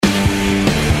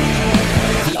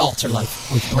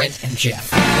AltarLife with Brent and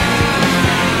Jeff.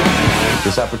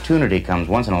 This opportunity comes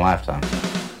once in a lifetime.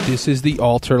 This is the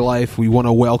AltarLife. We want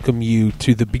to welcome you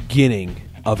to the beginning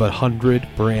of 100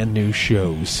 brand new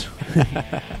shows.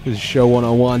 This is show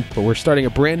 101, but we're starting a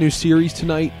brand new series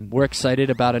tonight. We're excited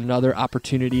about another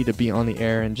opportunity to be on the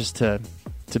air and just to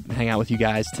hang out with you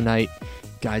guys tonight,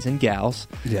 guys and gals.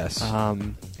 Yes.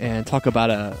 And talk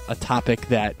about a topic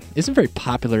that isn't very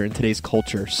popular in today's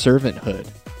culture, servanthood.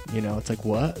 You know, it's like,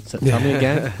 what? Tell me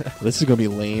again? This is going to be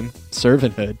lame.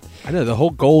 Servanthood. I know, the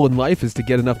whole goal in life is to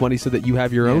get enough money so that you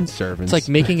have your own servants. It's like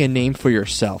making a name for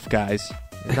yourself, guys.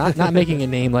 Not making a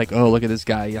name like, oh, look at this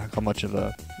guy, how much of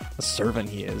a servant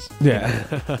he is. Yeah.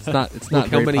 It's not look very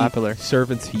how many popular.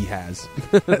 servants he has.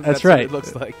 That's right. What it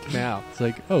looks like now. It's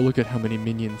like, oh, look at how many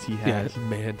minions he has. Yeah,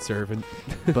 man servant.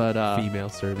 But female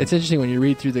servant. It's interesting when you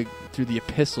read through the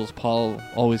epistles, Paul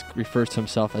always refers to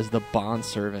himself as the bond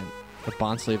servant, the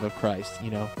bondslave of Christ, you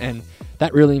know. And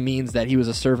that really means that he was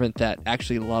a servant that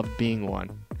actually loved being one.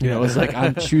 You know, it's like,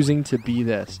 I'm choosing to be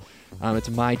this. It's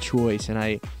my choice, and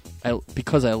I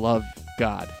because I love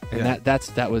God, and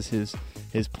that was his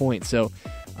point. So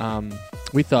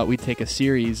we thought we'd take a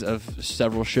series of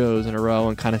several shows in a row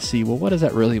and kind of see, well, what does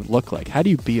that really look like? How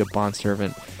do you be a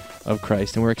bondservant of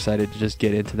Christ? And we're excited to just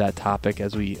get into that topic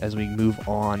as we move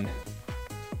on.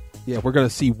 Yeah, we're going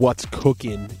to see what's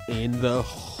cooking in the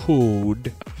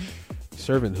hood.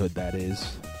 Servanthood, that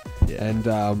is. Yeah.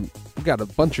 And we got a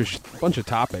bunch of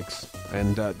topics.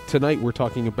 And tonight we're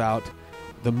talking about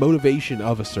the motivation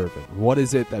of a servant. What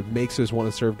is it that makes us want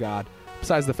to serve God?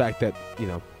 Besides the fact that, you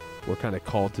know, we're kind of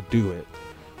called to do it.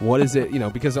 What is it, you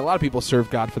know, because a lot of people serve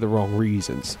God for the wrong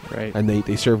reasons. Right. And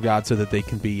they serve God so that they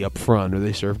can be up front, or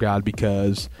they serve God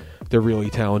because they're really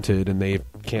talented and they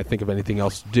can't think of anything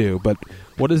else to do. But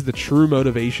what is the true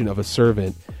motivation of a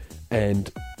servant?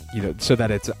 And, you know, so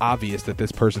that it's obvious that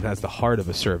this person has the heart of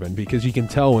a servant, because you can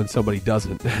tell when somebody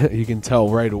doesn't. You can tell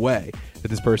right away that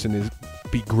this person is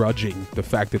begrudging the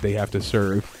fact that they have to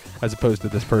serve, as opposed to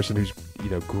this person who's, you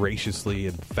know, graciously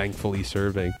and thankfully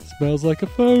serving. Smells like a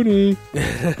phony.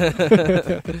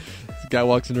 This guy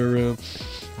walks into a room.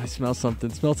 I smell something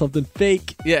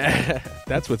fake. Yeah,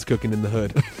 that's what's cooking in the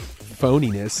hood.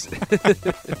 Phoniness.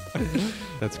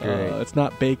 That's great. It's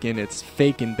not bacon, it's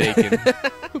faking bacon.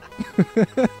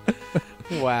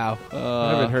 Wow.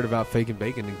 I haven't heard about fake and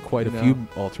bacon in quite a few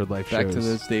AltarLife shows. Back to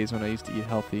those days when I used to eat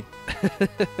healthy.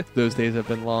 Those days have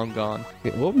been long gone.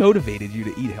 Yeah, what motivated you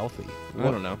to eat healthy?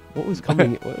 I don't know. What was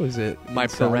coming? What was it? My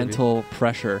parental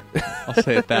pressure. I'll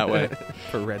say it that way.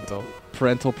 Parental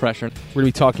pressure. We're going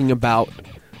to be talking about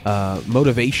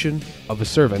motivation of a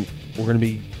servant. We're going to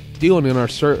be dealing in our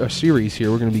series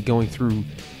here. We're going to be going through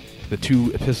the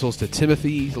two epistles to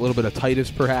Timothy, a little bit of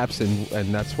Titus perhaps,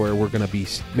 and that's where we're going to be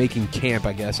making camp,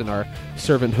 I guess, in our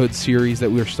servanthood series that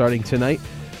we're starting tonight.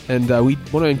 And we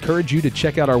want to encourage you to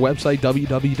check out our website,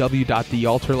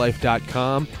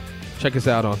 www.thealtarlife.com. Check us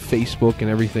out on Facebook and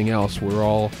everything else. We're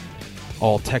all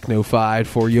techno-fied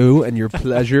for you and your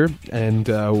pleasure, and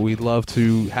we'd love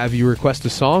to have you request a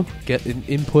song, get an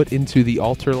input into the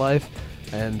AltarLife,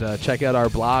 and check out our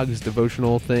blogs,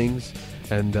 devotional things,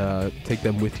 and take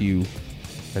them with you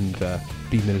and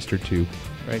be ministered to.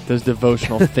 Right, those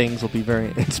devotional things will be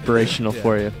very inspirational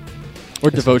for you.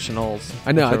 Or devotionals.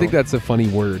 I know, I think that's a funny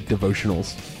word,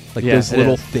 devotionals. Like those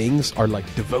little things are like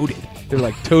devoted. They're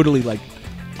like totally like,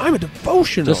 I'm a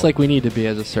devotional. Just like we need to be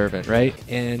as a servant, right?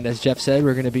 And as Jeff said,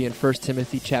 we're going to be in 1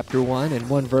 Timothy chapter 1, and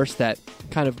one verse that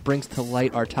kind of brings to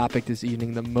light our topic this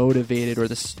evening, the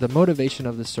motivation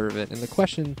of the servant. And the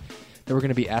question that we're going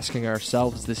to be asking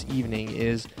ourselves this evening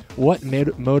is, what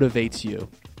motivates you?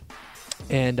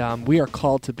 And we are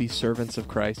called to be servants of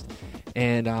Christ.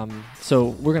 And so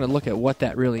we're going to look at what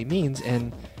that really means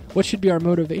and what should be our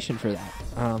motivation for that.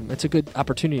 It's a good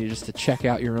opportunity just to check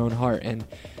out your own heart. And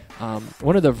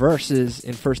one of the verses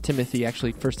in 1 Timothy,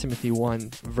 actually 1 Timothy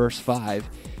 1, verse 5,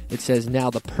 it says,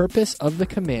 "Now the purpose of the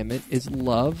commandment is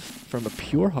love from a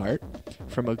pure heart,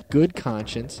 from a good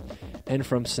conscience, and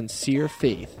from sincere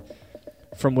faith,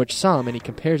 from which some," and he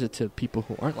compares it to people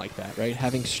who aren't like that, right?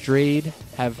 "Having strayed,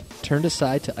 have turned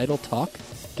aside to idle talk,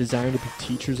 desiring to be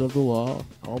teachers of the law,"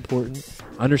 all important,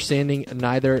 "understanding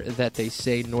neither that they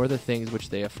say nor the things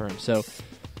which they affirm." So,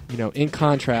 you know, in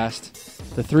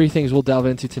contrast, the three things we'll delve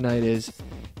into tonight is,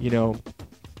 you know,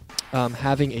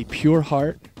 having a pure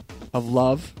heart of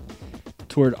love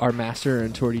toward our master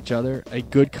and toward each other, a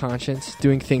good conscience,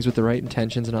 doing things with the right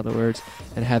intentions, in other words,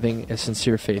 and having a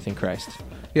sincere faith in Christ.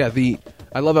 Yeah,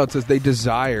 I love how it says they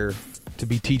desire to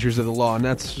be teachers of the law, and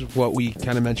that's what we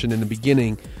kind of mentioned in the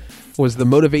beginning. was the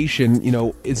motivation,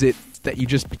 is it that you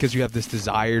just, because you have this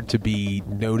desire to be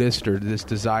noticed or this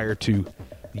desire to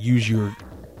use your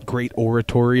great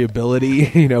oratory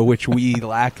ability, which we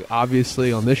lack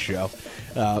obviously on this show,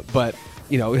 but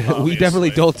we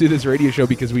definitely don't do this radio show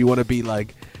because we want to be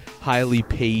like highly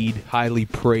paid, highly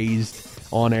praised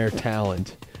on-air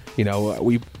talent.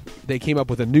 They came up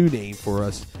with a new name for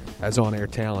us as on-air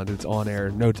talent. It's on-air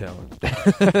no talent.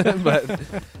 But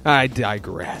I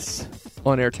digress.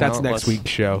 On-air talent. That's next week's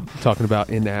show, talking about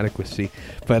inadequacy.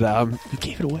 But you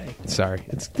gave it away. Sorry,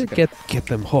 it's to get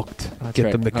them hooked,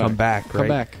 get them to come back. Right? Come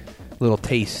back. Little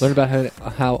taste. Learn about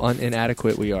how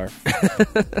inadequate we are.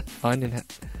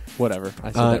 Whatever.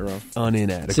 I said that wrong.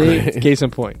 Uninadequate. See, case in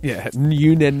point. Yeah,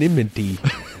 unanimity.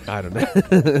 I don't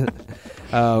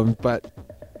know. But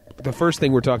the first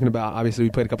thing we're talking about, obviously,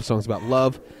 we played a couple songs about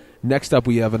love. Next up,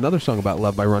 we have another song about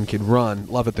love by Run Kid Run,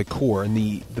 Love at the Core. And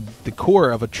the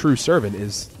core of a true servant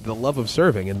is the love of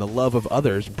serving and the love of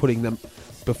others, putting them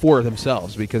before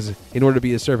themselves. Because in order to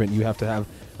be a servant, you have to have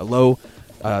a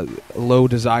low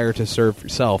desire to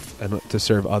serve self and to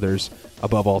serve others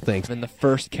above all things. And the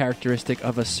first characteristic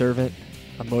of a servant,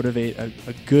 a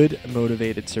good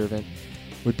motivated servant,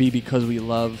 would be because we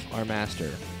love our master.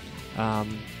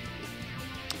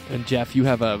 And Jeff, you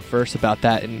have a verse about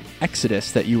that in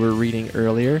Exodus that you were reading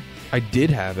earlier. I did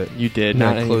have it. You did,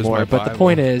 not anymore. But the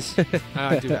point is...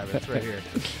 I do have it. It's right here.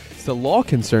 It's the law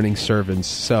concerning servants.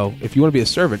 So if you want to be a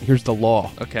servant, here's the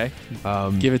law. Okay.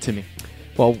 Give it to me.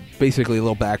 Well, basically, a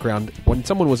little background. When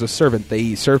someone was a servant,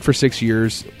 they served for 6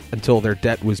 years until their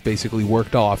debt was basically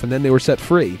worked off, and then they were set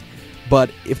free. But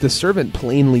if the servant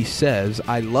plainly says,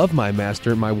 I love my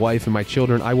master, my wife, and my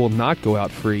children, I will not go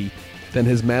out free, then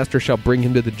his master shall bring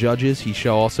him to the judges. He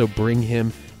shall also bring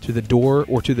him to the door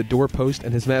or to the doorpost,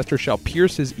 and his master shall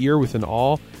pierce his ear with an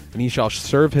awl, and he shall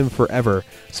serve him forever.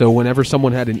 So whenever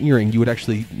someone had an earring, you would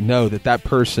actually know that that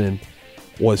person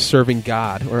was serving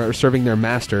God or serving their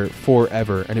master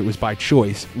forever, and it was by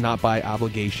choice, not by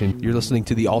obligation. You're listening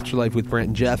to the AltarLife with Brent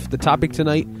and Jeff. The topic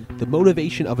tonight, the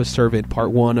motivation of a servant,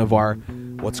 part 1 of our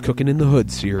What's Cooking in the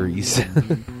Hood series.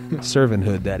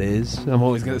 Servanthood, that is. I'm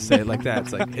always going to say it like that.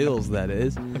 It's like hills, that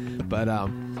is. But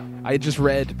I just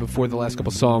read before the last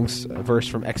couple songs a verse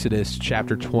from Exodus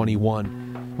chapter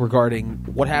 21 regarding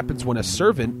what happens when a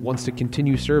servant wants to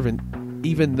continue servant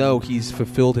even though he's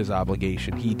fulfilled his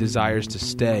obligation. He desires to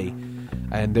stay.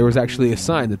 And there was actually a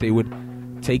sign that they would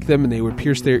take them and they would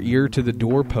pierce their ear to the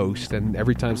doorpost, and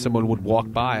every time someone would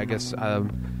walk by, I guess,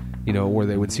 where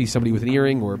they would see somebody with an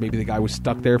earring, or maybe the guy was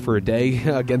stuck there for a day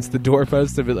against the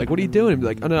doorpost, they'd be like, what are you doing? And be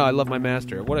like, oh no, I love my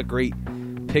master. What a great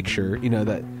picture,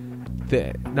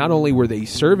 that not only were they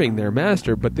serving their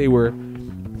master, but they were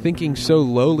thinking so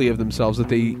lowly of themselves that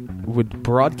they would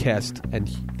broadcast and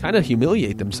kind of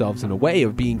humiliate themselves in a way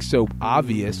of being so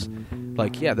obvious.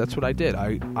 Like, yeah, that's what I did.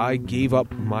 I gave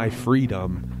up my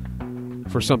freedom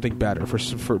for something better, for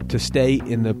to stay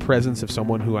in the presence of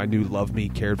someone who I knew loved me,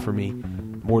 cared for me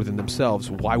more than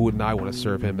themselves. Why wouldn't I want to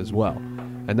serve him as well?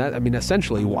 And that,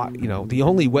 essentially, the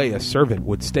only way a servant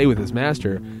would stay with his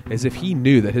master is if he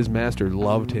knew that his master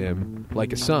loved him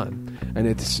like a son. And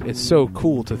it's so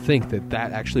cool to think that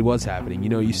actually was happening.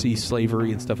 You see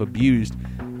slavery and stuff abused,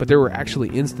 but there were actually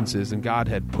instances, and God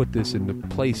had put this into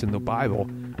place in the Bible,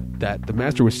 that the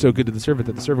master was so good to the servant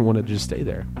that the servant wanted to just stay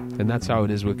there. And that's how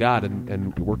it is with God,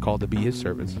 and we're called to be his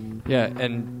servants. Yeah,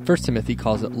 and 1 Timothy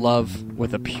calls it love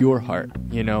with a pure heart.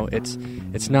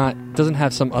 It's not, doesn't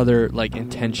have some other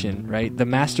intention, right? The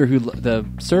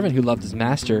servant who loved his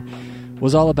master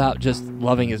was all about just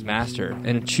loving his master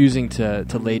and choosing to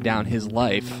lay down his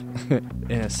life,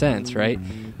 in a sense, right,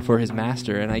 for his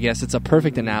master. And I guess it's a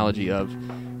perfect analogy of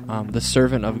the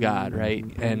servant of God, right?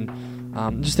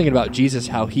 And just thinking about Jesus,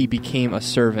 how he became a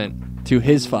servant to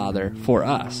his Father for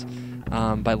us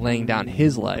by laying down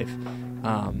his life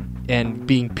and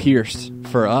being pierced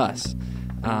for us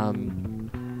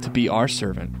to be our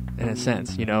servant, in a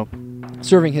sense,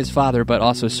 serving his Father, but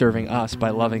also serving us by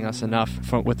loving us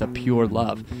enough with a pure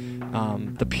love,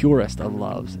 the purest of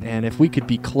loves. And if we could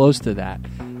be close to that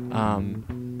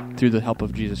through the help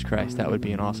of Jesus Christ, that would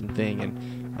be an awesome thing.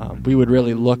 And we would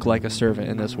really look like a servant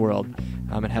in this world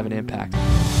and have an impact.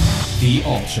 The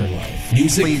AltarLife.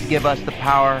 Music. Please give us the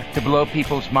power to blow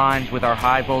people's minds with our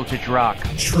high voltage rock.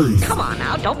 Truth. Come on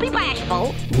now, don't be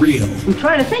bashful. Real. I'm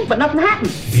trying to think, but nothing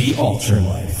happens. The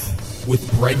AltarLife.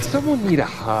 With Brent Someone need a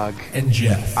hug. and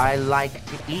Jeff. I like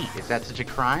to eat. Is that such a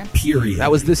crime? Period.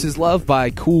 That was This Is Love by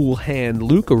Cool Hand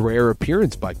Luke, a rare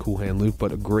appearance by Cool Hand Luke,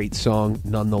 but a great song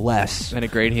nonetheless. And a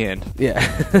great hand. Yeah.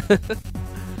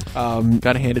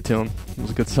 Gotta hand it to him. It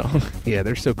was a good song. Yeah,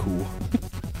 they're so cool.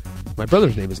 My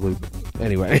brother's name is Luke.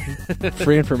 Anyway,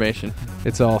 Free information.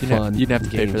 it's all You'd fun. You'd have to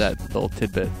pay games. for that little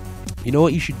tidbit. You know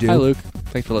what you should do? Hi, Luke.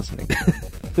 Thanks for listening.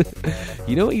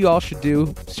 You know what you all should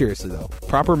do? Seriously, though.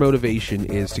 Proper motivation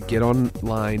is to get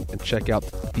online and check out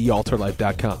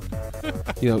thealtarlife.com.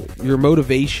 You know, your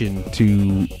motivation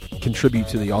to contribute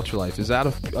to the Altar Life is out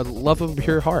of a love of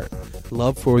your heart.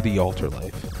 Love for the Altar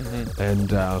Life. Mm-hmm.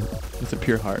 And It's a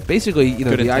pure heart. basically, you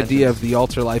know, Good the intentions. idea of the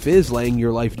Altar Life is laying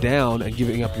your life down and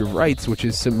giving up your rights, which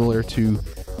is similar to,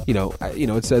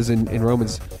 it says in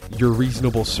Romans, your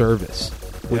reasonable service,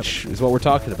 which is what we're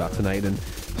talking about tonight. And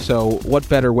so what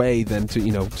better way than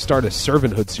to, start a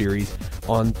servanthood series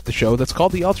on the show that's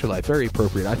called The Altar Life. Very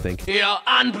appropriate, I think. The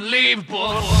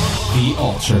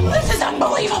Altar Life. This is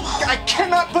unbelievable. I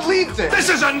cannot believe this. This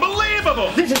is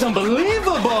unbelievable. This is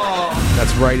unbelievable.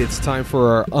 That's right, it's time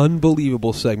for our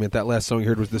unbelievable segment. That last song you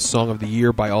heard was the Song of the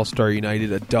Year by All Star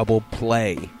United, a double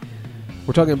play.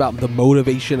 We're talking about the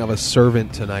motivation of a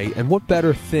servant tonight, and what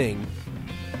better thing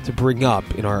to bring up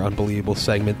in our unbelievable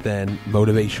segment than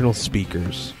motivational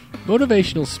speakers.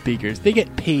 Motivational speakers, they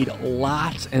get paid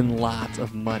lots and lots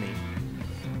of money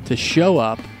to show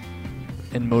up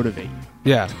and motivate.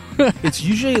 Yeah. It's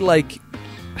usually like,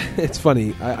 it's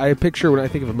funny, I picture, when I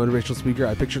think of a motivational speaker,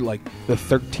 I picture like the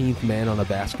 13th man on a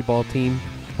basketball team.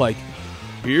 Like,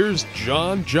 here's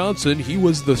John Johnson, he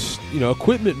was the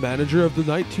equipment manager of the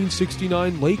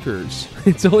 1969 Lakers.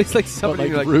 It's always like somebody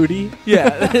like like Rudy?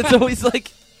 Yeah, it's always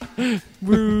like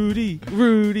Rudy,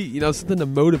 something to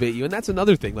motivate you. And that's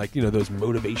another thing, like, those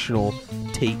motivational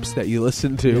tapes that you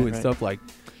listen to and right. stuff like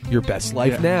Your Best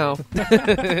Life Now.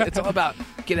 It's all about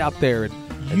get out there and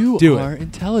You do are it.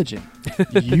 intelligent.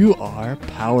 You are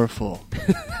powerful.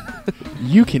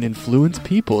 You can influence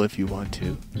people if you want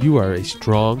to. You are a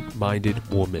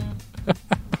strong-minded woman.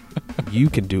 You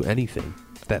can do anything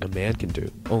that a man can do,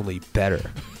 only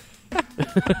better.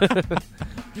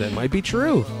 That might be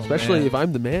true, especially man. if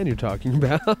I'm the man you're talking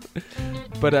about.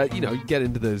 But you get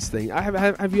into those things.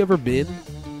 Have you ever been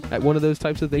at one of those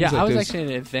types of things? Yeah, like I was those actually at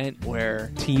an event where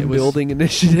team building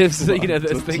initiatives. Well, those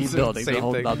so things. team building, same a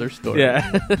whole thing. other story.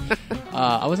 Yeah.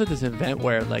 I was at this event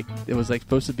where it was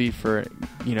supposed to be for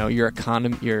your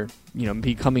economy, your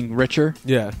becoming richer.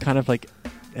 Yeah. Kind of like.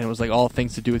 And it was all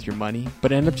things to do with your money,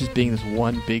 but it ended up just being this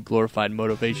one big glorified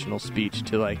motivational speech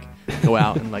to go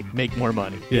out and make more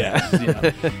money. Yeah.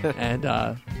 And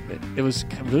it was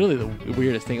literally the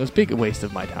weirdest thing. It was a big waste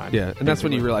of my time. Yeah, and that's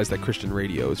when you realize that Christian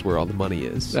radio is where all the money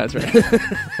is. That's right.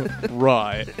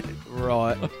 Right.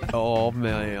 Oh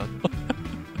man.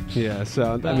 Yeah.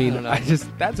 So I mean,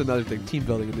 that's another thing. Team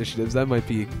building initiatives, that might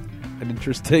be an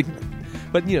interesting.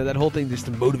 But that whole thing just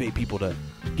to motivate people to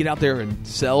get out there and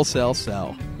sell,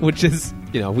 which is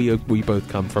we both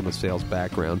come from a sales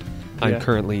background. I'm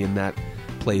currently in that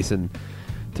place, and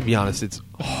to be honest, it's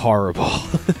horrible.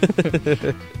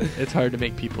 It's hard to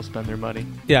make people spend their money.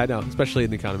 Yeah, I know, especially in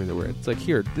the economy that we're in. It's like,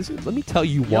 here, let me tell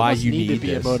you why you need to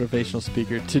be this. a motivational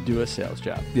speaker to do a sales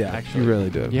job. Yeah, actually, you really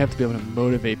do. You have to be able to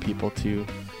motivate people to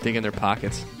dig in their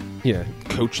pockets. Yeah,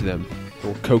 coach them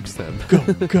or coax them. Go.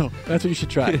 That's what you should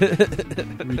try.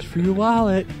 Reach for your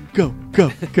wallet. Go.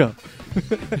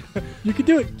 You can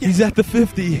do it. Yeah. He's at the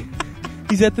 50.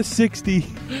 He's at the 60.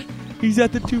 He's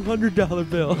at the $200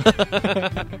 bill.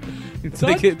 It's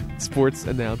like a sports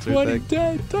announcer thing.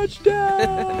 20-10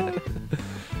 touchdown.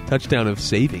 Touchdown of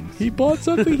savings. He bought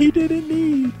something he didn't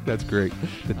need. That's great.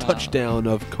 The touchdown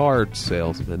of card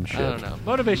salesmanship. I don't know.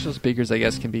 Motivational speakers, I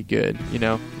guess, can be good.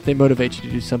 They motivate you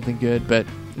to do something good, but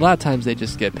a lot of times they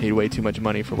just get paid way too much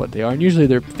money for what they are. And usually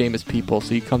they're famous people,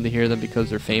 so you come to hear them because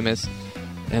they're famous,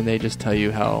 and they just tell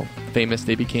you how famous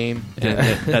they became, and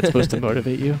that's supposed to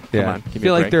motivate you. Yeah. Come on, give I me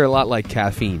feel a like break. they're a lot like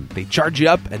caffeine. They charge you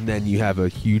up, and then you have a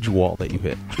huge wall that you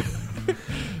hit.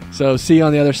 So see you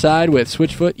on the other side with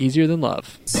Switchfoot, Easier Than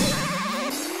Love.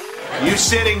 You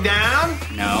sitting down?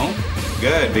 No.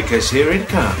 Good, because here it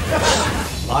comes.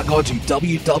 Log on to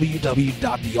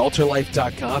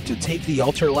www.thealtarlife.com to take the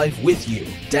Altar Life with you.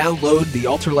 Download the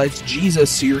Altar Life's Jesus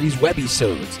series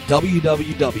webisodes.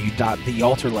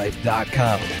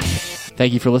 www.thealtarlife.com.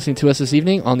 Thank you for listening to us this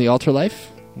evening on The Altar Life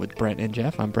with Brent and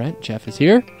Jeff. I'm Brent. Jeff is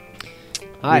here.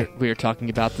 Hi. We are talking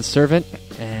about the servant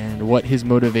and what his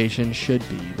motivation should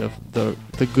be, the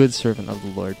good servant of the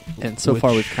Lord. And so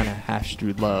far we've kind of hashed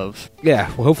through love. Yeah,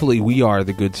 well, hopefully we are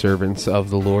the good servants of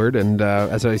the Lord. And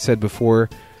as I said before,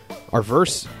 our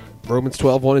verse, Romans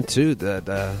 12, 1 and 2,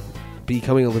 that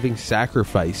becoming a living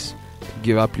sacrifice, to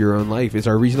give up your own life, is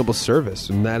our reasonable service.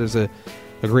 And that is a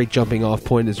great jumping off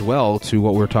point as well to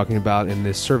what we're talking about in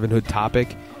this servanthood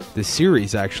topic, this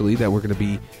series actually, that we're going to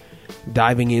be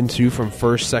diving into from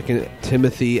 1st, 2nd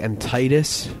Timothy and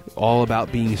Titus, all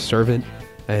about being a servant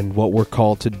and what we're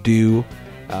called to do,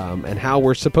 and how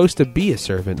we're supposed to be a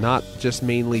servant, not just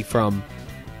mainly from,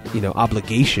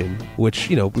 obligation, which,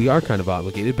 we are kind of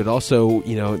obligated, but also,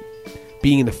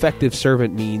 being an effective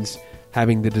servant means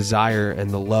having the desire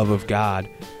and the love of God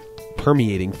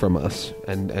permeating from us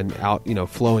and out,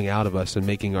 flowing out of us and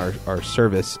making our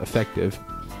service effective.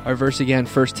 Our verse again,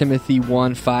 1 Timothy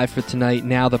 1:5 for tonight.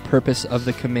 Now the purpose of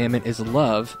the commandment is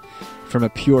love from a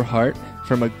pure heart,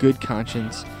 from a good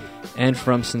conscience, and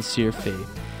from sincere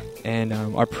faith. And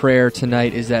our prayer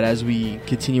tonight is that as we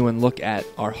continue and look at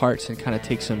our hearts and kind of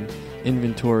take some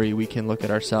inventory, we can look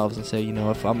at ourselves and say,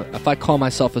 if I call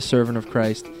myself a servant of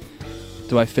Christ,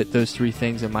 do I fit those three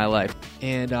things in my life?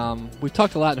 And we've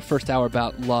talked a lot in the first hour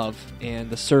about love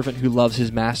and the servant who loves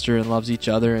his master and loves each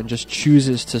other and just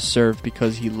chooses to serve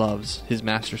because he loves his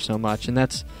master so much. And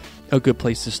that's a good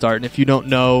place to start. And if you don't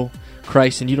know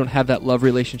Christ and you don't have that love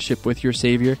relationship with your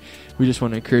Savior, we just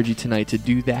want to encourage you tonight to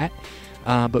do that.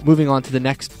 But moving on to the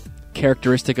next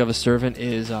characteristic of a servant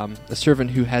is a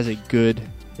servant who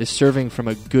is serving from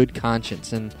a good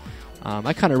conscience. And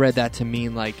I kind of read that to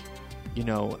mean like,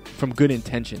 from good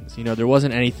intentions. There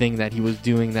wasn't anything that he was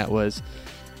doing that was,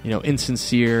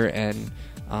 insincere and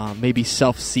maybe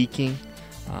self-seeking.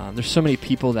 There's so many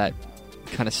people that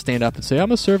kind of stand up and say,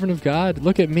 I'm a servant of God,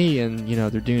 look at me. And,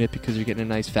 they're doing it because they're getting a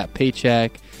nice fat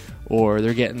paycheck, or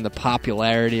they're getting the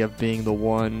popularity of being the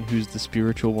one who's the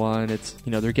spiritual one. It's,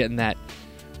 they're getting that,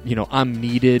 I'm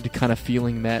needed kind of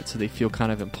feeling met, so they feel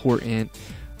kind of important.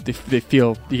 They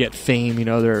feel you get fame,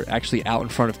 they're actually out in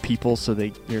front of people, so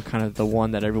you're kind of the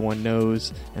one that everyone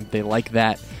knows, and they like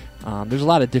that. There's a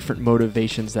lot of different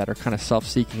motivations that are kind of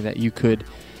self-seeking that you could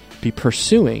be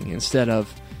pursuing instead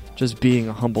of just being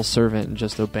a humble servant and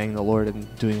just obeying the Lord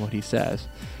and doing what He says.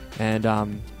 And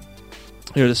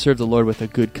to serve the Lord with a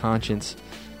good conscience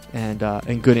and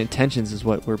good intentions is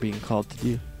what we're being called to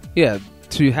do. Yeah,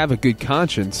 to have a good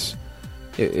conscience.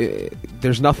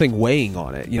 There's nothing weighing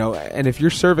on it, and if you're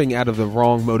serving out of the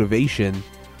wrong motivation,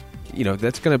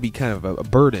 that's going to be kind of a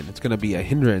burden. It's going to be a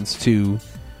hindrance to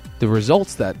the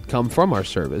results that come from our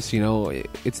service.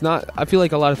 It's not, I feel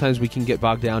like a lot of times we can get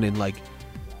bogged down in like,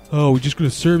 oh, we're just going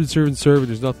to serve and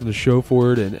there's nothing to show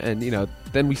for it. And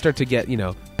then we start to get,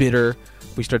 bitter.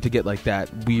 We start to get like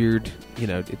that weird,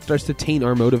 it starts to taint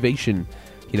our motivation.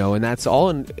 And that's all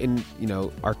in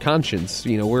our conscience.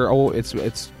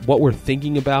 It's what we're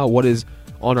thinking about, what is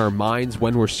on our minds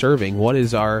when we're serving, what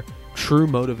is our true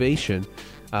motivation.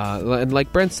 And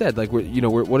like Brent said, like what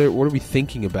are we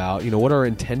thinking about? What our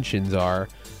intentions are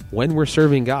when we're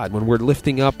serving God, when we're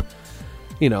lifting up.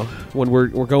 When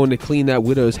we're going to clean that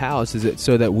widow's house, is it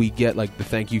so that we get like the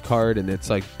thank you card and it's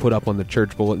like put up on the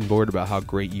church bulletin board about how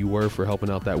great you were for helping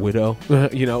out that widow,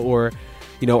 or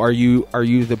are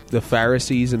you the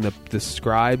Pharisees and the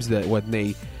scribes that when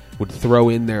they would throw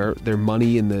in their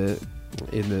money in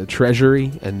the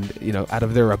treasury and out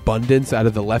of their abundance, out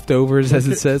of the leftovers, as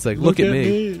it says, like look at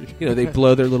me. They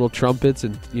blow their little trumpets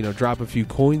and drop a few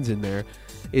coins in there.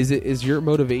 Is your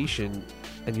motivation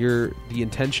and the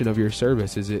intention of your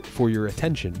service, is it for your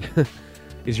attention?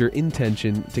 Is your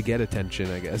intention to get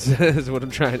attention, I guess, is what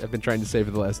I've been trying to say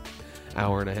for the last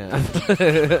hour and a half.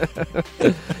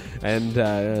 And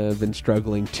I've been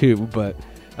struggling too, but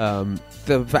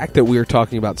the fact that we're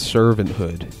talking about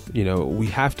servanthood, we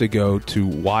have to go to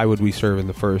why would we serve in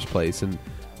the first place, and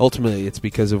ultimately it's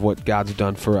because of what God's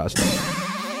done for us.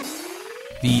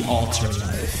 The Altar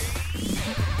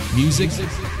Life. Music,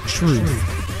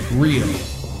 truth, real,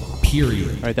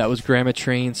 period. All right, that was Grandma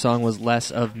Train. Song was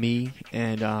Less of Me,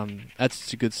 and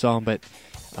that's a good song, but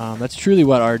that's truly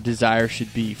what our desire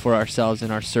should be for ourselves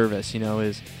in our service,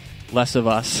 is less of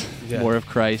us, more of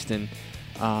Christ, and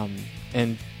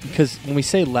because when we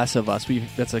say less of us,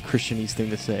 that's a Christianese thing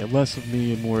to say, less of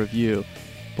me and more of you.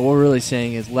 But what we're really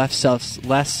saying is less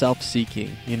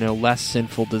self-seeking, less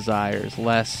sinful desires,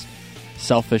 less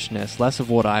selfishness, less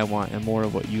of what I want and more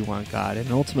of what you want, God. And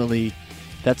ultimately,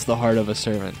 that's the heart of a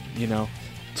servant,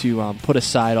 to put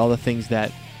aside all the things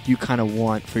that you kind of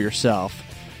want for yourself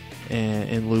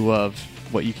in lieu of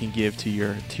what you can give to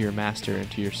your master and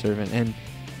to your servant. And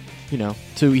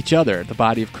to each other, the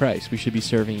body of Christ. We should be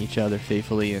serving each other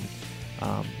faithfully, and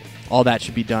all that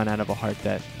should be done out of a heart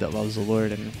that loves the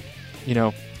Lord. And,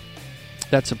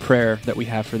 that's a prayer that we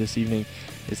have for this evening,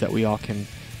 is that we all can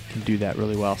do that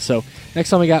really well. So next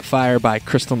time we got Fire by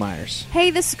Crystal Myers.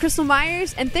 Hey, this is Crystal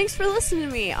Myers, and thanks for listening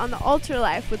to me on the Altar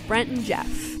Life with Brent and Jeff.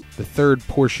 The third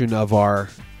portion of our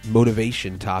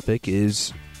motivation topic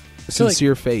is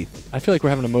sincere faith. I feel like we're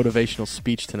having a motivational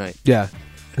speech tonight. Yeah.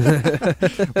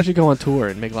 We should go on tour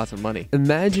and make lots of money.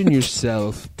 Imagine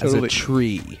yourself as a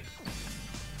tree,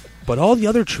 but all the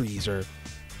other trees are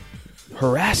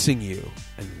harassing you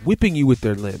and whipping you with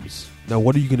their limbs. Now,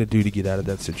 what are you going to do to get out of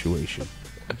that situation?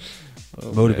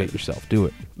 Motivate yourself. Do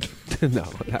it. No,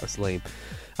 that was lame.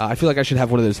 I feel like I should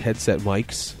have one of those headset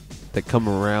mics that come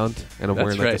around, and I'm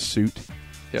wearing like a suit.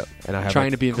 Yep. And I have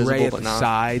trying to be invisible, gray at but the not.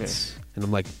 sides, and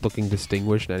I'm like looking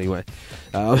distinguished. Anyway,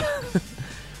 we're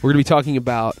going to be talking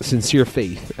about sincere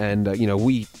faith, and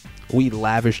we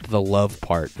lavished the love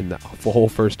part in the whole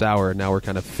first hour, and now we're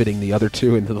kind of fitting the other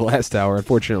two into the last hour,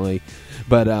 unfortunately.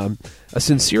 But a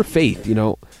sincere faith,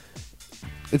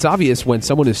 it's obvious when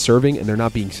someone is serving and they're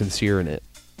not being sincere in it,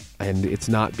 and it's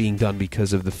not being done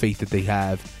because of the faith that they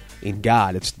have in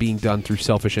God. It's being done through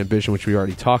selfish ambition, which we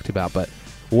already talked about. But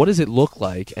what does it look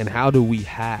like, and how do we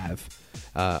have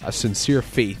a sincere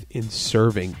faith in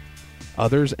serving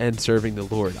others and serving the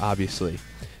Lord? Obviously,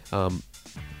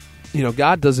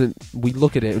 God doesn't. We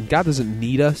look at it, and God doesn't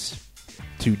need us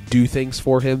to do things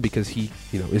for Him because He,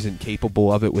 isn't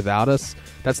capable of it without us.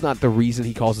 That's not the reason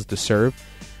He calls us to serve.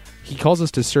 He calls us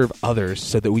to serve others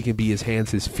so that we can be His hands,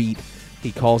 His feet.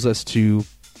 He calls us to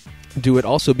do it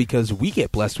also because we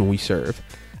get blessed when we serve.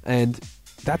 And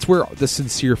that's where the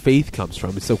sincere faith comes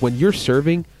from. So when you're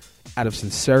serving out of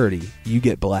sincerity, you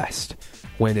get blessed.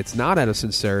 When it's not out of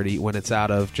sincerity, when it's out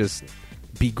of just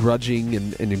begrudging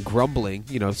and grumbling,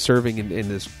 serving in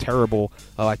this terrible,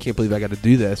 I can't believe I got to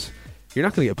do this, you're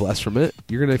not going to get blessed from it.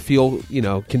 You're going to feel,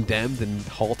 condemned and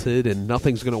halted, and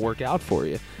nothing's going to work out for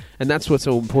you. And that's what's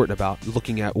so important about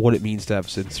looking at what it means to have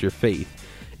sincere faith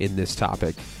in this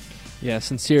topic. Yeah,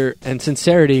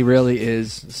 sincerity really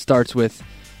starts with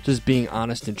just being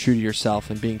honest and true to yourself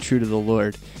and being true to the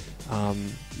Lord.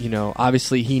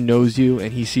 Obviously He knows you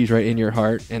and He sees right in your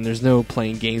heart, and there's no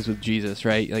playing games with Jesus,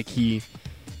 right? Like He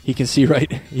can see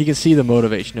He can see the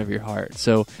motivation of your heart.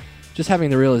 So just having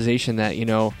the realization that,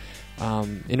 in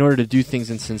order to do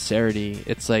things in sincerity,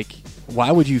 it's like,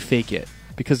 why would you fake it?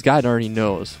 Because God already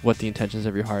knows what the intentions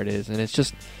of your heart is, and it's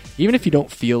just, even if you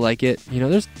don't feel like it,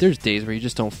 there's days where you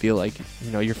just don't feel like,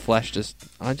 your flesh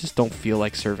I just don't feel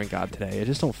like serving God today. I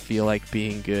just don't feel like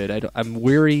being good. I'm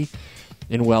weary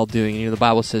in well-doing. The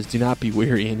Bible says, do not be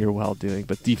weary in your well-doing,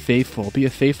 but be faithful. Be a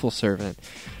faithful servant.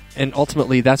 And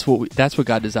ultimately, that's what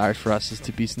God desires for us, is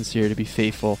to be sincere, to be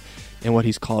faithful in what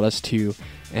He's called us to.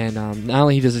 And not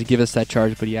only does He give us that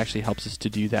charge, but He actually helps us to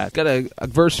do that. Got a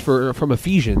verse from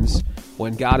Ephesians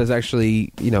when God is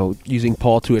actually, using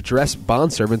Paul to address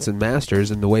bondservants and masters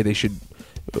and the way they should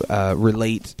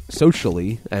relate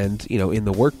socially and, in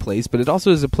the workplace. But it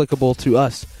also is applicable to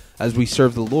us as we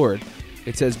serve the Lord.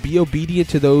 It says, be obedient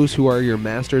to those who are your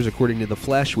masters according to the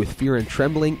flesh, with fear and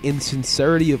trembling, in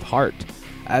sincerity of heart,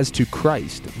 as to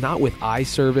Christ, not with eye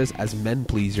service as men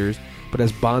pleasers, but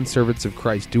as bondservants of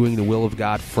Christ, doing the will of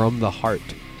God from the heart,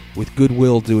 with good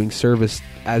will doing service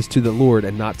as to the Lord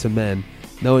and not to men,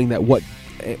 knowing that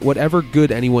whatever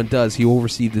good anyone does, he will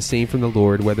receive the same from the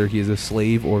Lord, whether he is a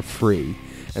slave or free.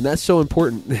 And that's so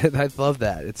important. I love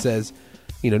that. It says,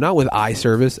 not with eye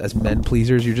service as men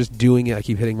pleasers. You're just doing it. I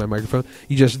keep hitting my microphone.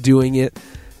 You're just doing it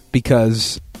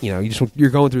because, you're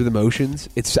going through the motions.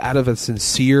 It's out of a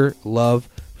sincere love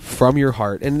from your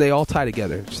heart, and they all tie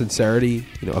together. Sincerity,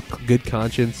 a good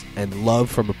conscience, and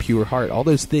love from a pure heart. All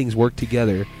those things work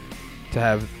together to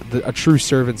have a true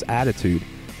servant's attitude,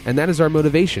 and that is our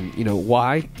motivation.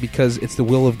 Why? Because it's the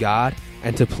will of God,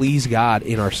 and to please God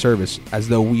in our service, as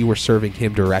though we were serving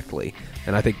Him directly.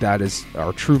 And I think that is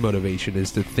our true motivation, is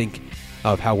to think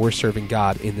of how we're serving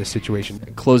God in this situation.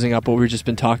 Closing up what we've just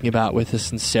been talking about with the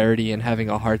sincerity and having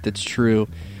a heart that's true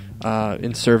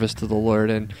in service to the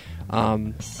Lord. And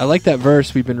I like that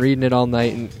verse. We've been reading it all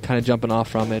night and kind of jumping off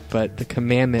from it, but the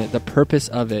commandment, the purpose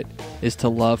of it, is to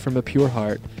love from a pure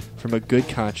heart, from a good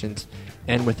conscience,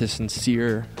 and with a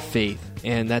sincere faith.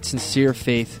 And that sincere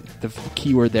faith, the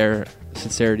key word there,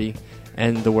 sincerity,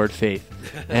 and the word faith.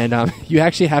 And you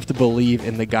actually have to believe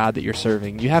in the God that you're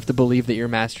serving. You have to believe that your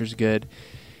master's good.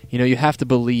 You have to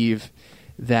believe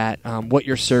that what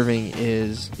you're serving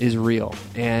is real.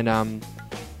 And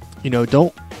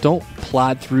don't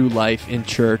plod through life in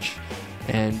church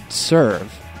and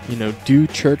serve. Do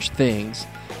church things,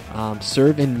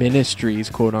 serve in ministries,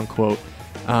 quote unquote,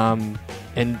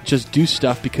 and just do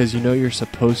stuff because you're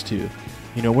supposed to.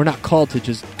 We're not called to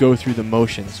just go through the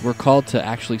motions. We're called to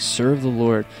actually serve the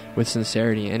Lord with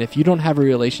sincerity. And if you don't have a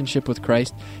relationship with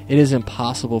Christ, it is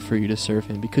impossible for you to serve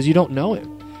Him because you don't know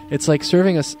Him. It's like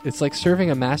serving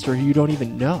a master who you don't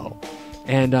even know.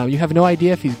 And you have no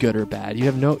idea if he's good or bad. You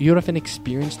haven't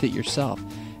experienced it yourself.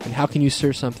 And how can you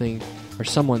serve something or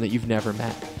someone that you've never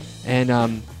met? And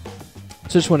so I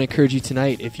just want to encourage you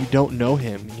tonight, if you don't know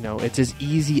him, it's as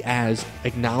easy as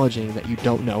acknowledging that you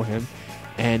don't know him,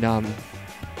 and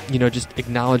just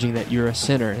acknowledging that you're a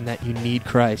sinner and that you need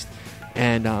Christ.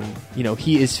 And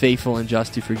he is faithful and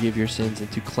just to forgive your sins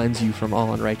and to cleanse you from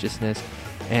all unrighteousness.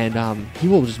 And he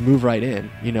will just move right in.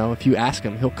 If you ask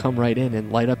him, he'll come right in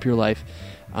and light up your life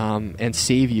and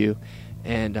save you.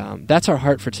 And that's our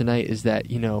heart for tonight, is that,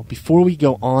 before we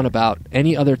go on about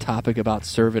any other topic about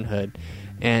servanthood,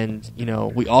 and,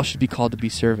 we all should be called to be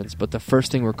servants, but the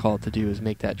first thing we're called to do is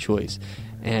make that choice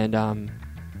and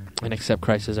accept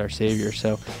Christ as our Savior.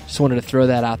 So just wanted to throw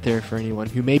that out there for anyone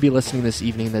who may be listening this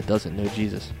evening that doesn't know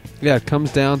Jesus. Yeah, it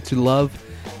comes down to love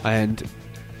and,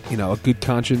 a good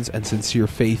conscience and sincere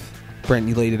faith. Brent,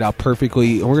 you laid it out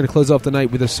perfectly. And we're going to close off the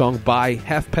night with a song by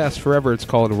Half Past Forever. It's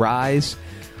called Rise.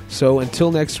 So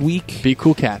until next week, be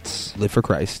cool cats. Live for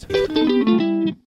Christ.